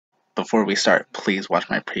Before we start, please watch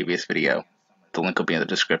my previous video. The link will be in the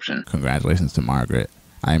description. Congratulations to Margaret.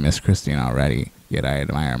 I miss Christine already, yet I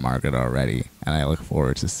admire Margaret already, and I look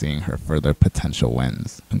forward to seeing her further potential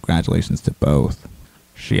wins. Congratulations to both.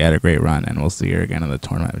 She had a great run, and we'll see her again in the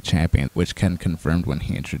Tournament of Champions, which Ken confirmed when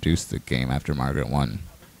he introduced the game after Margaret won.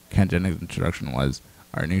 Ken Jennings' introduction was,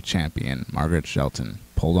 our new champion, Margaret Shelton,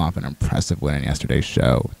 pulled off an impressive win in yesterday's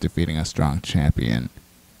show, defeating a strong champion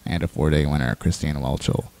and a 4-day winner, Christine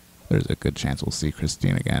Whelchel. There's a good chance we'll see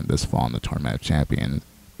Christine again this fall in the Tournament of Champions,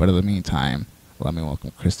 but in the meantime, let me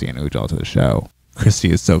welcome Christy and Whelchel to the show. Christy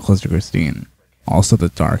is so close to Christine. Also the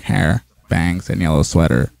dark hair, bangs, and yellow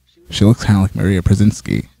sweater. She looks kind of like Maria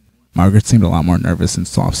Krasinski. Margaret seemed a lot more nervous and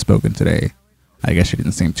soft-spoken today. I guess she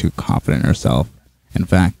didn't seem too confident in herself. In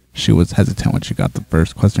fact, she was hesitant when she got the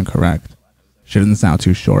first question correct. She doesn't sound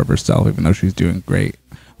too sure of herself, even though she's doing great.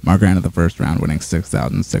 Margaret ended the first round winning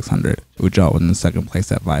 $6,600. Whelchel was in second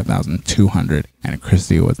place at $5,200, and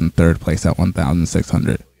Christy was in third place at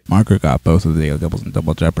 $1,600. Margaret got both of the daily doubles in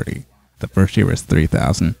Double Jeopardy. The first year was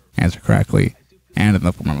 $3,000, answered correctly, and in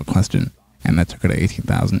the form of a question, and that took her to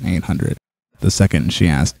 $18,800. The second, she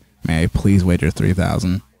asked, may I please wager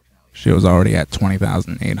 $3,000? She was already at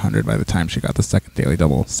 $20,800 by the time she got the second daily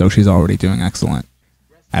double, so she's already doing excellent.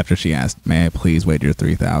 After she asked, may I please wager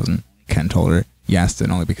 $3,000? Ken told her, yes,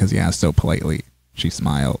 and only because he asked so politely. She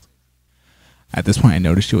smiled. At this point, I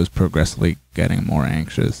noticed she was progressively getting more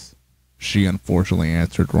anxious. She unfortunately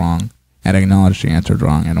answered wrong, and acknowledged she answered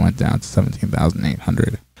wrong and went down to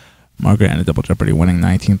 $17,800. Margaret ended Double Jeopardy winning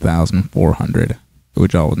 $19,400.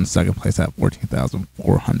 Whelchel was in second place at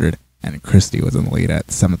 $14,400, and Christy was in the lead at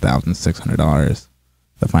 $7,600.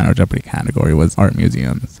 The final Jeopardy category was Art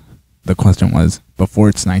Museums. The question was, before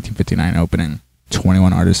its 1959 opening,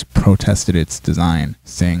 21 artists protested its design,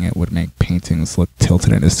 saying it would make paintings look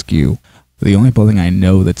tilted and askew. The only building I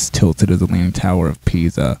know that's tilted is the Leaning Tower of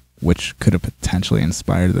Pisa, which could have potentially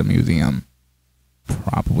inspired the museum.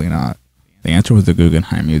 Probably not. The answer was the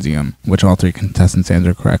Guggenheim Museum, which all three contestants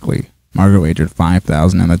answered correctly. Margaret wagered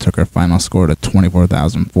 $5,000 and that took her final score to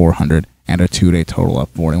 $24,400 and a 2-day total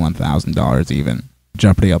of $41,000 even.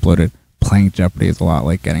 Jeopardy uploaded, playing Jeopardy is a lot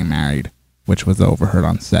like getting married, which was overheard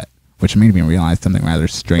on set, which made me realize something rather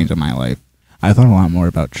strange in my life. I thought a lot more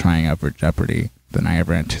about trying out for Jeopardy than I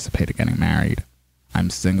ever anticipated getting married. I'm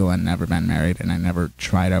single and never been married, and I never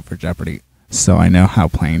tried out for Jeopardy, so I know how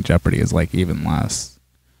playing Jeopardy is like even less.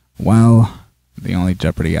 Well, the only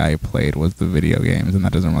Jeopardy I played was the video games, and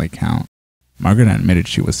that doesn't really count. Margaret admitted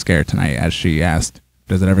she was scared tonight as she asked,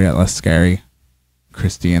 does it ever get less scary?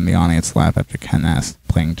 Christy and the audience laughed after Ken asked,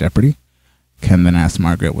 playing Jeopardy? Ken then asked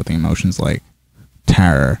Margaret what the emotions like.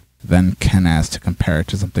 Terror. Then Ken asked to compare it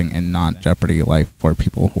to something in non-Jeopardy life for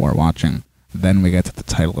people who are watching. Then we get to the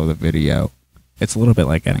title of the video. It's a little bit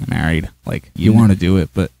like getting married. Like, you want to do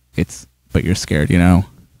it, but you're scared, you know?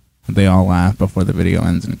 They all laugh before the video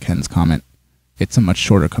ends, and Ken's comment, it's a much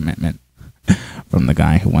shorter commitment, from the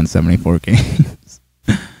guy who won 74 games.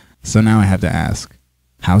 So now I have to ask,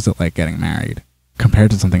 how's it like getting married?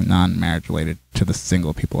 Compared to something non-marriage related to the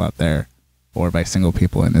single people out there. Or by single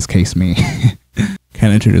people, in this case, me.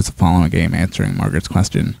 Ken introduced the following game answering Margaret's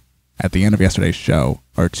question. At the end of yesterday's show,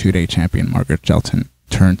 our 2-day champion, Margaret Shelton,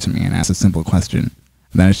 turned to me and asked a simple question.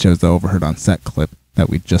 Then it shows the overheard on set clip that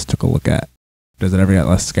we just took a look at. Does it ever get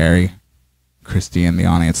less scary? Christy and the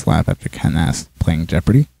audience laugh after Ken asked, playing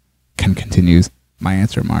Jeopardy? Ken continues, my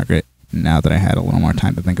answer, Margaret, now that I had a little more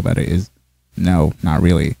time to think about it, is no, not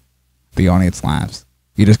really. The audience laughs.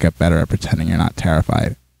 You just get better at pretending you're not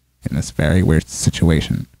terrified in this very weird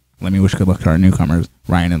situation. Let me wish good luck to our newcomers,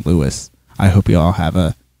 Ryan and Lewis. I hope you all have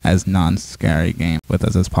a as non-scary game with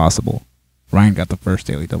us as possible. Ryan got the first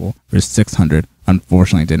daily double for $600,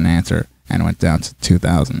 unfortunately didn't answer, and went down to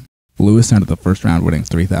 $2,000. Lewis ended the first round winning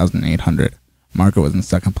 $3,800. Margaret was in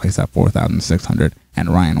second place at $4,600, and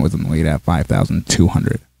Ryan was in the lead at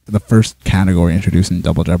 $5,200. The first category introduced in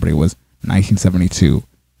Double Jeopardy was 1972,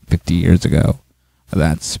 50 years ago.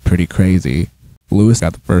 That's pretty crazy. Lewis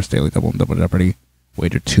got the first daily double in Double Jeopardy,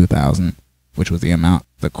 wagered $2,000, which was the amount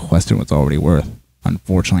the question was already worth.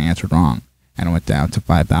 Unfortunately answered wrong, and went down to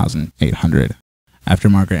 $5,800. After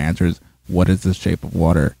Margaret answers, what is the shape of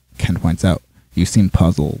water? Ken points out, you seem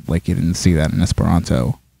puzzled, like you didn't see that in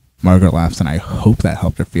Esperanto. Margaret laughs, and I hope that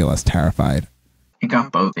helped her feel less terrified. He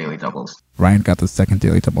got both daily doubles. Ryan got the second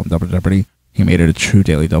daily double in Double Jeopardy. He made it a true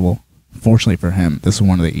daily double. Fortunately for him, this was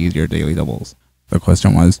one of the easier daily doubles. The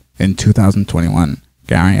question was, in 2021,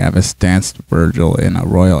 Gary Avis danced Virgil in a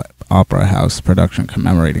Royal Opera House production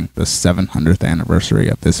commemorating the 700th anniversary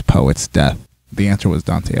of this poet's death. The answer was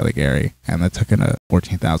Dante Alighieri, and that took in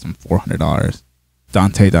 $14,400.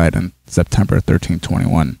 Dante died on September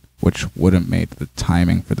 1321, which would have made the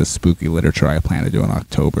timing for the spooky literature I plan to do in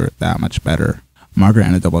October that much better. Margaret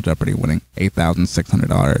ended Double Jeopardy winning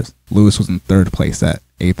 $8,600. Lewis was in third place at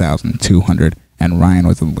 $8,200, and Ryan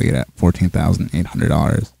was in the lead at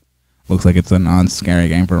 $14,800. Looks like it's a non-scary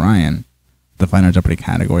game for Ryan. The final Jeopardy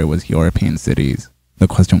category was European cities. The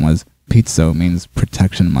question was, pizzo means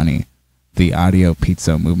protection money. The audio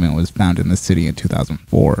pizzo movement was founded in the city in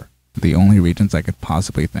 2004. The only regions I could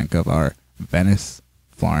possibly think of are Venice,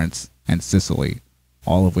 Florence, and Sicily,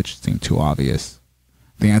 all of which seem too obvious.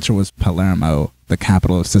 The answer was Palermo, the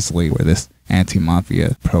capital of Sicily, where this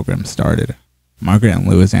anti-mafia program started. Margaret and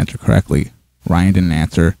Lewis answered correctly. Ryan didn't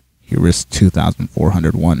answer. He risked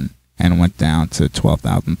 $2,401 and went down to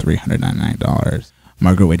 $12,399.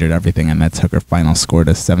 Margaret wagered everything, and that took her final score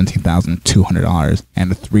to $17,200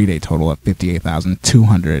 and a 3-day total of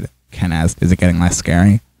 $58,200. Ken asked, "Is it getting less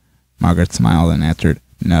scary?" Margaret smiled and answered,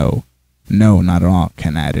 "No." "No, not at all,"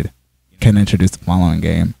 Ken added. Ken introduced the following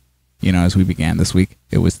game. As we began this week,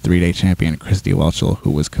 it was 3-day champion Christy Whelchel who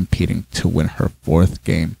was competing to win her 4th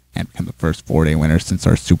game and become the first 4-day winner since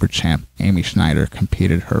our super champ Amy Schneider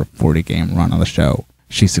completed her 40-game run on the show.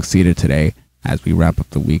 She succeeded today. As we wrap up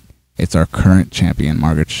the week, it's our current champion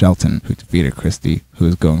Margaret Shelton who defeated Christy, who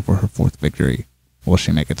is going for her 4th victory. Will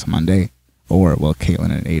she make it to Monday? Or will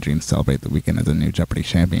Caitlin and Adrian celebrate the weekend as a new Jeopardy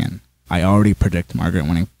champion? I already predict Margaret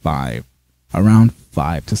winning 5. Around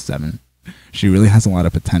 5 to 7. She really has a lot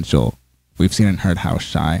of potential. We've seen and heard how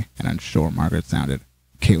shy and unsure Margaret sounded.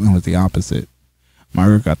 Caitlin was the opposite.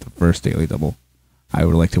 Margaret got the first daily double. I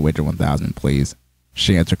would like to wager 1,000, please.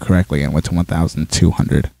 She answered correctly and went to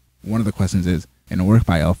 1,200. One of the questions is, in a work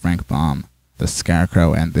by L. Frank Baum, the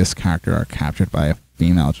Scarecrow and this character are captured by a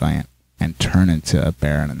female giant and turn into a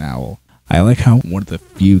bear and an owl. I like how one of the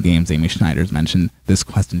few games Amy Schneider's mentioned, this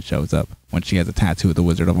question shows up when she has a tattoo of the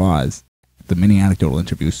Wizard of Oz. The mini anecdotal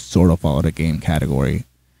interview sort of followed a game category.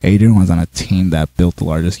 Adrian was on a team that built the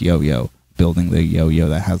largest yo-yo, building the yo-yo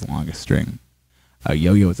that has the longest string. A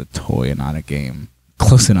yo-yo is a toy and not a game.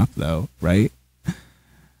 Close enough though, right?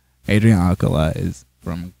 Adrian Alcala is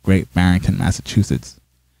from Great Barrington, Massachusetts.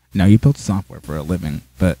 Now, you built software for a living,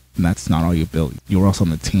 but that's not all you built. You were also on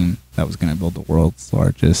the team that was going to build the world's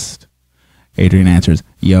largest. Adrian answers,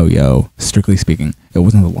 yo-yo. Strictly speaking, it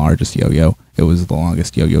wasn't the largest yo-yo. It was the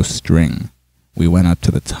longest yo-yo string. We went up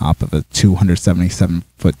to the top of a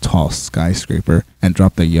 277-foot tall skyscraper and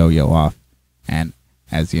dropped the yo-yo off. And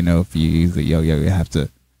as you know, if you use the yo-yo, you have to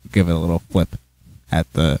give it a little flip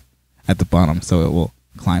at the bottom so it will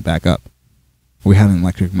climb back up. We had an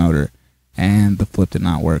electric motor, and the flip did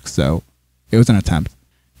not work, so it was an attempt.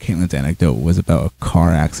 Caitlin's anecdote was about a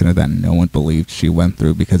car accident that no one believed she went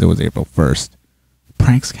through because it was April 1st.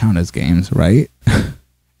 Pranks count as games, right?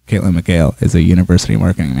 Caitlin McHale is a university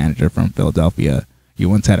marketing manager from Philadelphia. You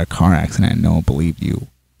once had a car accident and no one believed you.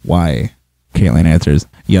 Why? Caitlin answers,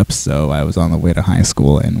 "Yup, so I was on the way to high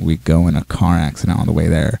school and we go in a car accident on the way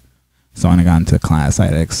there. So when I got into class, I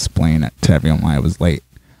had to explain it to everyone why I was late.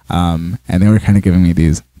 And they were kind of giving me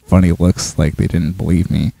these funny looks like they didn't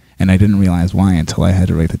believe me. And I didn't realize why until I had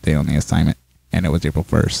to write the date on the assignment, and it was April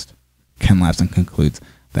 1st. Ken laughs and concludes,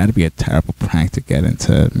 "That'd be a terrible prank to get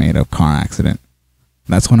into made a car accident."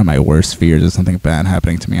 That's one of my worst fears, is something bad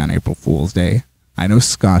happening to me on April Fool's Day. I know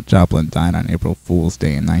Scott Joplin died on April Fool's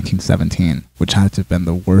Day in 1917, which had to have been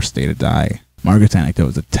the worst day to die. Margaret's anecdote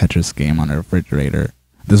was a Tetris game on a refrigerator.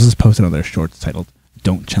 This was posted on their shorts titled,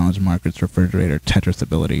 "Don't Challenge Margaret's Refrigerator Tetris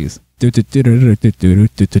Abilities."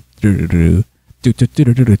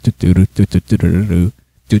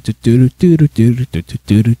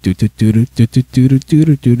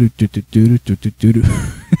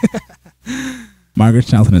 Margaret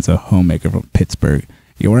Shelton is a homemaker from Pittsburgh.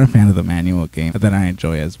 You are a fan of the manual game that I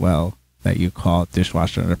enjoy as well, that you call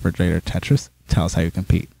Dishwasher and Refrigerator Tetris. Tell us how you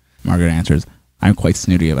compete. Margaret answers, "I'm quite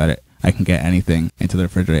snooty about it. I can get anything into the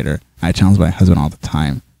refrigerator. I challenge my husband all the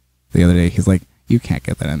time. The other day, he's like, 'You can't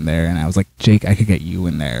get that in there.' And I was like, 'Jake, I could get you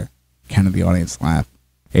in there.'" Ken of the audience laughed.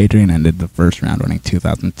 Adrian ended the first round winning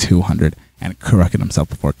 $2,200 and corrected himself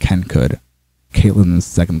before Ken could. Caitlin in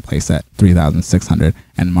second place at $3,600,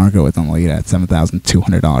 and Margaret was on the lead at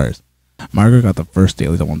 $7,200. Margaret got the first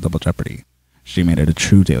daily double in Double Jeopardy. She made it a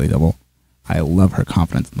true daily double. I love her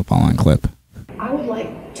confidence in the following clip. "I would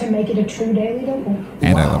like to make it a true daily double."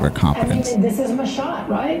 And wow. I love her confidence. I mean, this is my shot,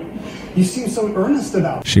 right? You seem so earnest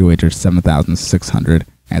about it. She wagered $7,600,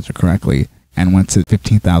 answered correctly, and went to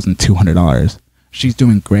 $15,200. She's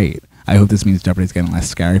doing great. I hope this means Jeopardy's getting less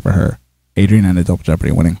scary for her. Adrian ended Double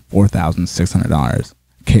Jeopardy winning $4,600.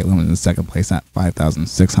 Caitlin was in second place at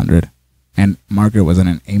 $5,600. And Margaret was in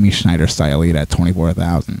an Amy Schneider-style lead at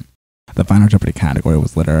 24,000. The final Jeopardy category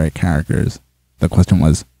was literary characters. The question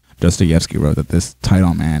was, Dostoevsky wrote that this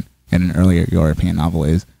title man in an earlier European novel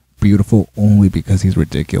is beautiful only because he's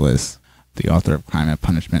ridiculous. The author of Crime and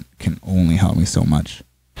Punishment can only help me so much.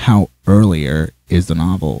 How earlier is the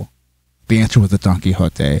novel? The answer was the Don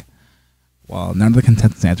Quixote. While none of the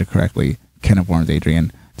contestants answered correctly, Ken informed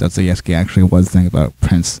Adrian Dostoevsky actually was thinking about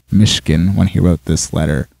Prince Mishkin when he wrote this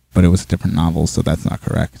letter, but it was a different novel, so that's not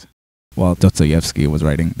correct. While Dostoevsky was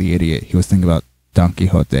writing The Idiot, he was thinking about Don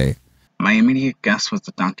Quixote. My immediate guess was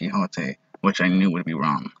the Don Quixote, which I knew would be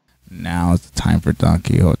wrong. Now is the time for Don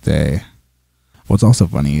Quixote. What's also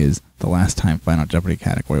funny is, the last time Final Jeopardy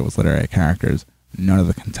category was literary characters, none of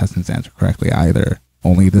the contestants answered correctly either.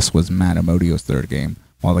 Only this was Matt Amodio's third game,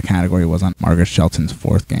 while the category was on Margaret Shelton's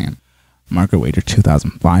fourth game. Margaret wagered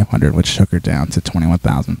 $2,500, which took her down to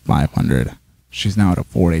 $21,500. She's now at a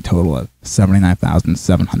 4-day total of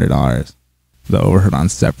 $79,700. The overheard on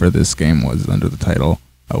set for this game was under the title,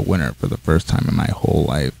 A Winner for the First Time in My Whole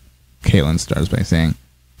Life. Caitlin starts by saying,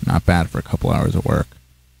 not bad for a couple hours of work.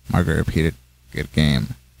 Margaret repeated, good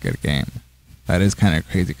game, good game. That is kind of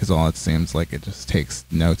crazy because all it seems like it just takes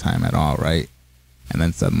no time at all, right? And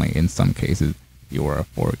then suddenly, in some cases, you are a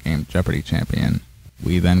 4-game Jeopardy champion.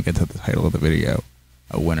 We then get to the title of the video,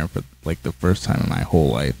 A Winner for like the first time in my whole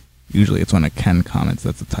life. Usually it's one of Ken comments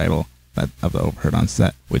that's the title of the overheard on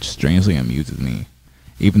set, which strangely amuses me.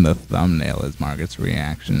 Even the thumbnail is Margaret's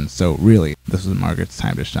reaction, so really, this was Margaret's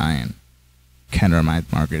time to shine. Ken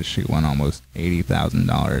reminds Margaret she won almost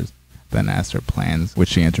 $80,000, then asks her plans, which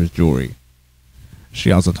she answers jewelry.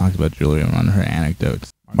 She also talks about jewelry in one of her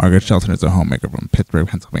anecdotes. Margaret Shelton is a homemaker from Pittsburgh,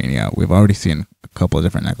 Pennsylvania. We've already seen a couple of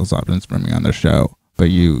different necklace options from you on the show, but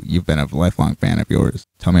you've been a lifelong fan of yours.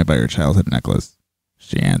 Tell me about your childhood necklace.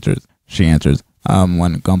 She answers,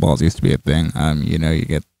 when gumballs used to be a thing, you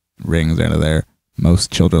get rings out of there.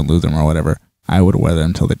 Most children lose them or whatever. I would wear them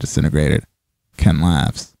until they disintegrated. Ken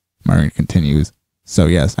laughs. Maureen continues, so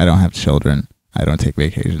yes, I don't have children. I don't take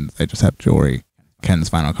vacations. I just have jewelry. Ken's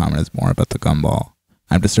final comment is more about the gumball.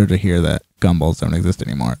 I'm disturbed to hear that gumballs don't exist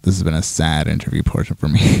anymore. This has been a sad interview portion for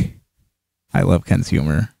me. I love Ken's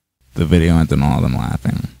humor. The video ends on all of them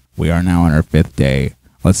laughing. We are now on our 5th day.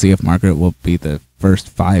 Let's see if Margaret will be the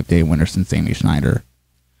first 5-day winner since Amy Schneider.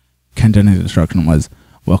 Ken Jennings' instruction was,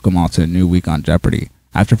 welcome all to a new week on Jeopardy.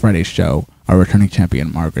 After Friday's show, our returning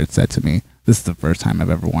champion Margaret said to me, this is the first time I've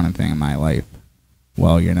ever won anything in my life.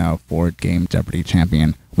 Well, you're now a 4-game Jeopardy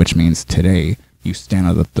champion, which means today you stand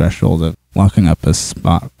on the threshold of locking up a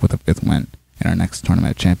spot with a 5th win in our next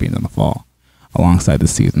Tournament of Champions in the fall, alongside the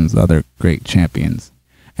season's other great champions,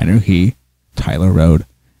 Andrew He, Tyler Rode,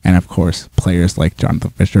 and of course, players like Jonathan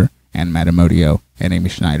Fisher and Matt Amodio and Amy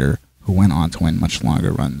Schneider, who went on to win much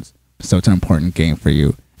longer runs. So it's an important game for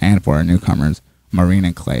you, and for our newcomers, Maureen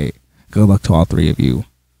and Clay. Good luck to all 3 of you.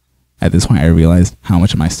 At this point, I realized how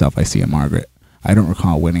much of myself I see in Margaret. I don't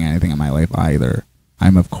recall winning anything in my life either.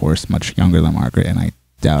 I'm of course much younger than Margaret, and I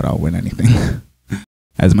doubt I'll win anything.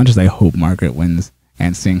 As much as I hope Margaret wins,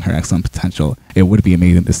 and seeing her excellent potential, it would be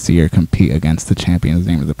amazing to see her compete against the champions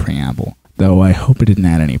named in the preamble. Though I hope it didn't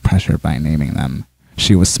add any pressure by naming them.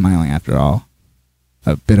 She was smiling after all.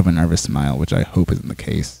 A bit of a nervous smile, which I hope isn't the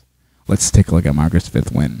case. Let's take a look at Margaret's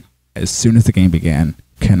 5th win. As soon as the game began,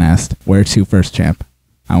 Ken asked, where to first, champ?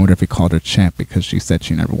 I wonder if he called her champ because she said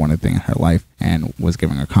she never won anything in her life and was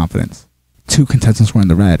giving her confidence. 2 contestants were in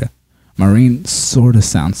the red. Maureen sort of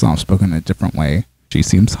sounds soft-spoken in a different way. She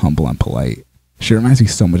seems humble and polite. She reminds me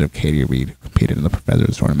so much of Katie Reed, who competed in the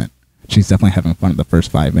Professor's Tournament. She's definitely having fun in the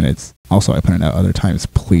first 5 minutes. Also, I pointed out other times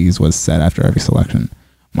please was said after every selection.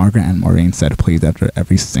 Margaret and Maureen said please after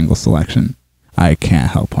every single selection. I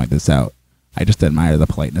can't help point this out. I just admire the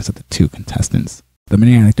politeness of the 2 contestants. The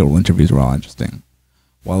mini anecdotal interviews were all interesting.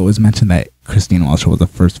 While it was mentioned that Christine Whelchel was the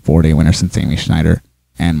first 4-day winner since Amy Schneider,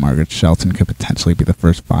 and Margaret Shelton could potentially be the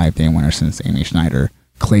first 5-day winner since Amy Schneider,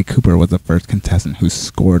 Clay Cooper was the first contestant who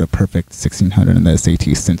scored a perfect 1600 in the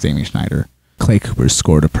SAT since Amy Schneider. Clay Cooper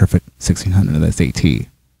scored a perfect 1600 in the SAT.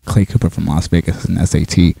 Clay Cooper from Las Vegas is an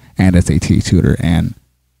SAT and SAT tutor, and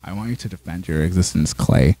I want you to defend your existence,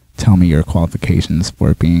 Clay. Tell me your qualifications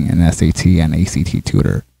for being an SAT and ACT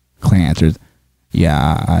tutor. Clay answers,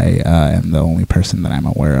 yeah, I am the only person that I'm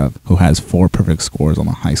aware of who has 4 perfect scores on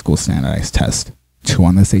the high school standardized test. 2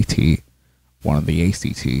 on the SAT, 1 on the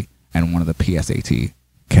ACT, and 1 on the PSAT.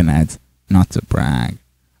 Ken adds, not to brag.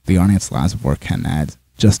 The audience laughs before Ken adds,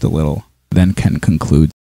 just a little. Then Ken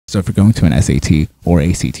concludes, so if you're going to an SAT or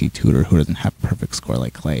ACT tutor who doesn't have a perfect score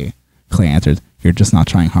like Clay, Clay answers, you're just not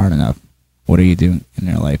trying hard enough. What are you doing in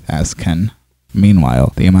your life? Asks Ken.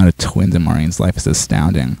 Meanwhile, the amount of twins in Maureen's life is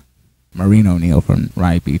astounding. Maureen O'Neil from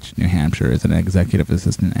Rye Beach, New Hampshire is an executive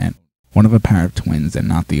assistant and one of a pair of twins and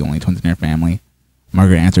not the only twins in your family.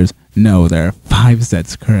 Margaret answers, no, there are 5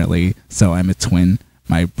 sets currently, so I'm a twin.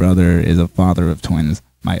 My brother is a father of twins.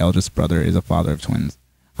 My eldest brother is a father of twins.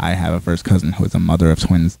 I have a first cousin who is a mother of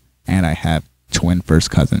twins, and I have twin first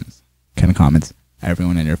cousins. Ken comments,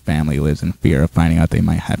 everyone in your family lives in fear of finding out they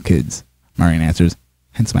might have kids. Maureen answers,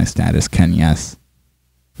 hence my status. Ken, yes.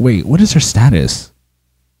 Wait, what is her status?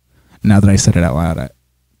 Now that I said it out loud,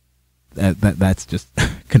 that's just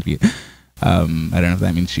confusing. I don't know if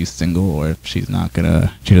that means she's single or if she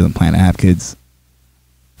doesn't plan to have kids.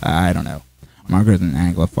 I don't know. Margaret is an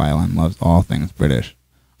Anglophile and loves all things British.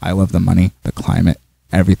 I love the money, the climate,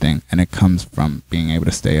 everything, and it comes from being able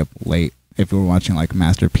to stay up late. If we were watching like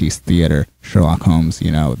Masterpiece Theater, Sherlock Holmes,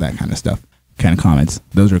 that kind of stuff. Ken comments,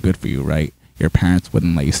 those are good for you, right? Your parents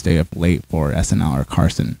wouldn't let you stay up late for SNL or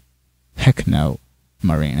Carson. Heck no,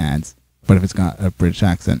 Maureen adds. But if it's got a British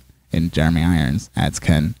accent in Jeremy Irons, adds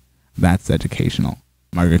Ken, that's educational.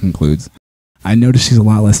 Margaret concludes, I noticed she's a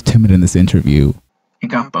lot less timid in this interview. He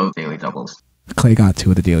got both daily doubles. Clay got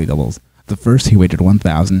 2 of the daily doubles. The first he wagered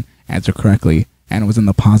 1,000, answered correctly, and was in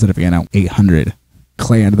the positive again at 800.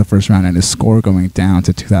 Clay ended the first round and his score going down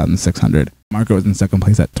to 2,600. Margaret was in second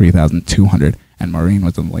place at 3,200, and Maureen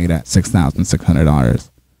was in the lead at $6,600.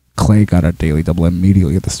 Clay got a daily double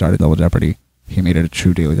immediately at the start of Double Jeopardy. He made it a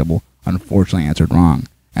true daily double, unfortunately answered wrong,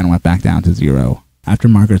 and went back down to 0. After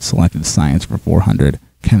Margaret selected science for 400,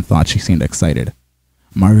 Ken thought she seemed excited.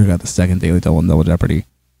 Margaret got the second daily double in Double Jeopardy.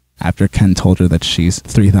 After Ken told her that she's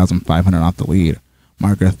 3,500 off the lead,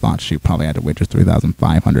 Margaret thought she probably had to wager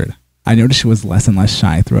 3,500. I noticed she was less and less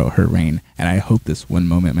shy throughout her reign, and I hope this one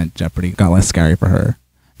moment meant Jeopardy got less scary for her.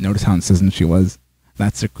 Notice how insistent she was?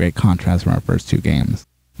 That's a great contrast from our first 2 games.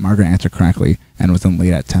 Margaret answered correctly and was in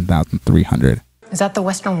lead at 10,300. Is that the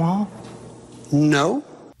Western Wall? No.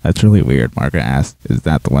 That's really weird, Margaret asked. Is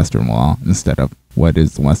that the Western Wall? Instead of, what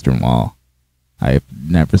is the Western Wall? I've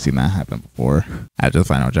never seen that happen before. After the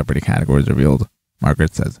final Jeopardy category is revealed,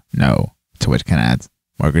 Margaret says no, to which Ken adds,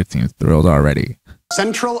 Margaret seems thrilled already.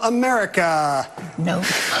 Central America. No.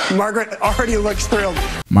 Margaret already looks thrilled.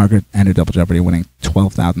 Margaret ended Double Jeopardy winning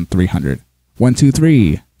 12,300. 1, 2,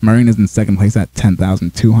 3. Maureen is in second place at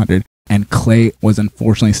 10,200, and Clay was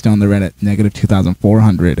unfortunately still in the red at negative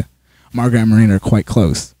 2,400. Margaret and Maureen are quite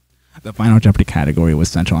close. The final Jeopardy category was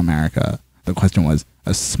Central America. The question was,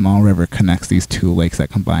 a small river connects these 2 lakes that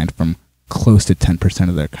combined from close to 10%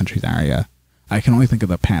 of their country's area. I can only think of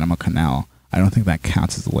the Panama Canal. I don't think that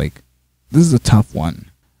counts as a lake. This is a tough one.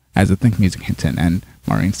 As the think music hit an end,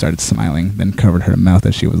 Maureen started smiling, then covered her mouth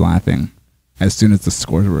as she was laughing. As soon as the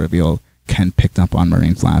scores were revealed, Ken picked up on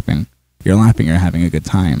Maureen's laughing. You're laughing, you're having a good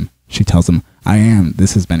time. She tells him, I am,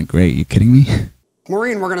 this has been great, you kidding me?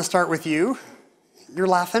 Maureen, we're going to start with you. You're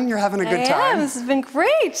laughing, you're having a good time. This has been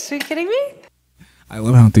great. Are you kidding me? I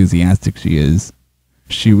love how enthusiastic she is.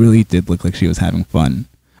 She really did look like she was having fun.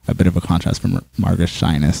 A bit of a contrast from Margaret's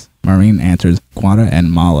shyness. Maureen answers Guada and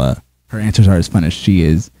Mala. Her answers are as fun as she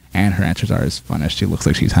is, and her answers are as fun as she looks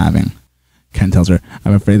like she's having. Ken tells her,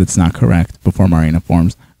 I'm afraid that's not correct, before Maureen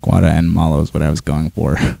informs, Guada and Mala is what I was going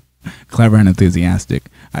for. Clever and enthusiastic.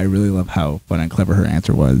 I really love how fun and clever her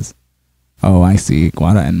answer was. Oh, I see.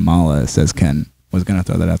 Guada and Mala, says Ken. Was going to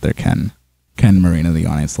throw that out there, Ken. Ken and Maureen in the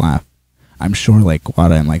audience laugh. I'm sure like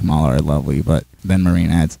Guada and like Mala are lovely, but then Maureen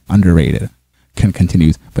adds, underrated. Ken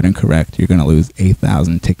continues, but incorrect. You're going to lose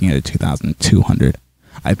 8,000, taking it to 2,200.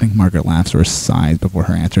 I think Margaret laughs or sighs before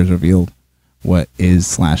her answer is revealed. What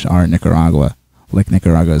is/are Nicaragua? Lake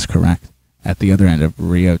Nicaragua is correct. At the other end of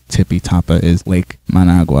Rio Tipitapa is Lake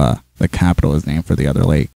Managua. The capital is named for the other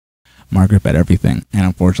lake. Margaret bet everything, and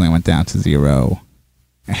unfortunately went down to 0.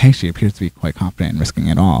 Hey, she appears to be quite confident in risking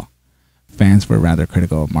it all. Fans were rather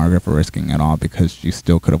critical of Margaret for risking it all because she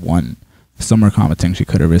still could have won. Some were commenting she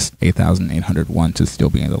could have risked 8,801 to still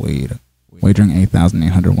be in the lead. Wagering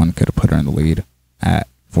 8,801 could have put her in the lead at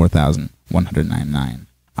 4,199.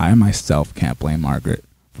 I myself can't blame Margaret.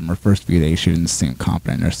 From her first few days, she didn't seem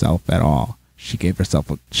confident in herself at all. She gave herself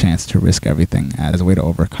a chance to risk everything as a way to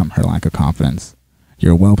overcome her lack of confidence.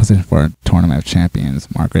 You're well positioned for a tournament of champions,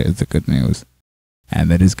 Margaret, is the good news. And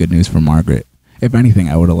that is good news for Margaret. If anything,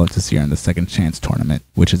 I would have loved to see her in the Second Chance tournament,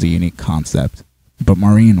 which is a unique concept. But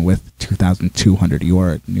Maureen, with 2,200, you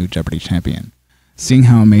are a new Jeopardy champion. Seeing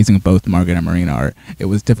how amazing both Margaret and Maureen are, it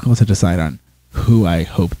was difficult to decide on who I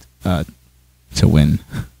hoped to win.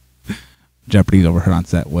 Jeopardy's overheard on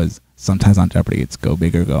set was, sometimes on Jeopardy it's go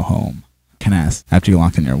big or go home. Ken asks, after you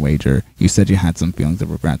locked in your wager, you said you had some feelings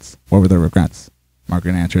of regrets. What were the regrets?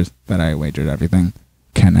 Margaret answers that I wagered everything.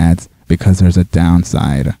 Ken adds, because there's a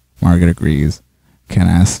downside. Margaret agrees. Ken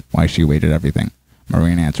asks why she wagered everything.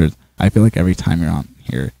 Maureen answers, I feel like every time you're on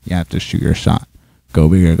here, you have to shoot your shot. Go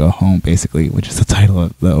big or go home, basically, which is the title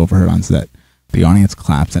of the overheard on set. The audience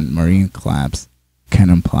claps and Maureen claps. Ken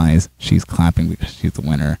implies she's clapping because she's the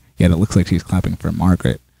winner, yet it looks like she's clapping for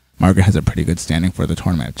Margaret. Margaret has a pretty good standing for the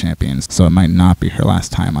Tournament of Champions, so it might not be her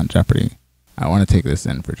last time on Jeopardy. I want to take this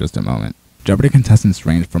in for just a moment. Jeopardy contestants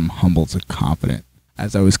range from humble to confident.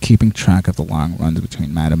 As I was keeping track of the long runs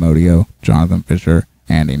between Matt Amodio, Jonathan Fisher,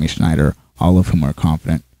 and Amy Schneider, all of whom were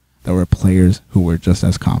confident, there were players who were just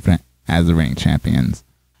as confident as the reigning champions.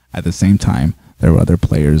 At the same time, there were other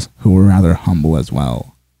players who were rather humble as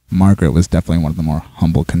well. Margaret was definitely one of the more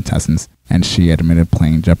humble contestants, and she admitted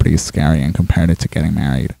playing Jeopardy is scary and compared it to getting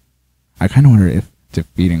married. I kind of wonder if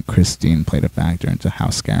defeating Christine played a factor into how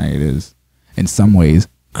scary it is. In some ways,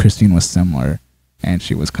 Christine was similar, and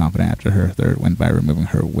she was confident after her third win by removing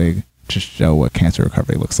her wig to show what cancer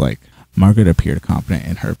recovery looks like. Margaret appeared confident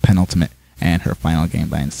in her penultimate and her final game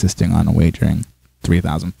by insisting on wagering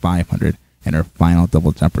 $3,500 in her final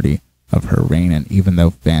double Jeopardy of her reign, and even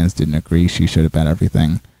though fans didn't agree she should have bet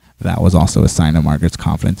everything, that was also a sign of Margaret's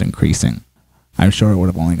confidence increasing. I'm sure it would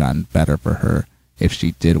have only gotten better for her if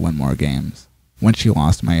she did win more games. When she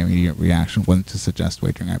lost, my immediate reaction wasn't to suggest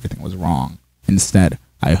wagering everything was wrong. Instead,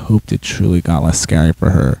 I hoped it truly got less scary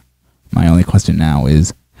for her. My only question now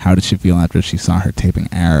is, how did she feel after she saw her taping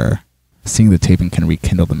error? Seeing the taping can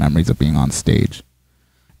rekindle the memories of being on stage.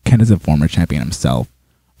 Ken is a former champion himself.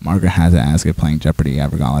 Margaret had to ask if playing Jeopardy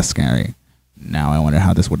ever got less scary. Now I wonder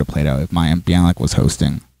how this would have played out if Mayim Bialik was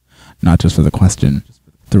hosting. Not just for the question,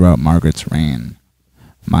 throughout Margaret's reign.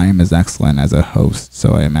 Mayim is excellent as a host,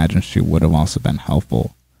 so I imagine she would have also been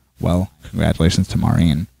helpful. Well, congratulations to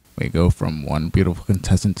Maureen. We go from one beautiful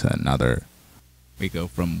contestant to another. We go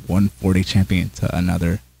from one 40 champion to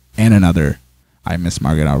another, and another. I miss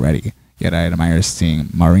Margaret already, yet I admire seeing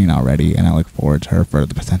Maureen already, and I look forward to her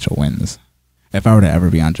further potential wins. If I were to ever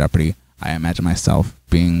be on Jeopardy, I imagine myself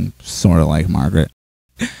being sort of like Margaret.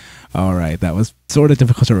 Alright, that was sort of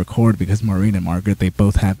difficult to record because Maureen and Margaret, they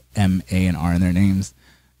both have M, A, and R in their names.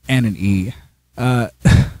 And an E. The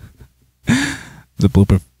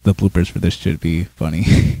bloopers for this should be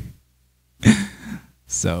funny.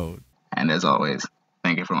 So. And as always,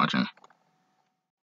 thank you for watching.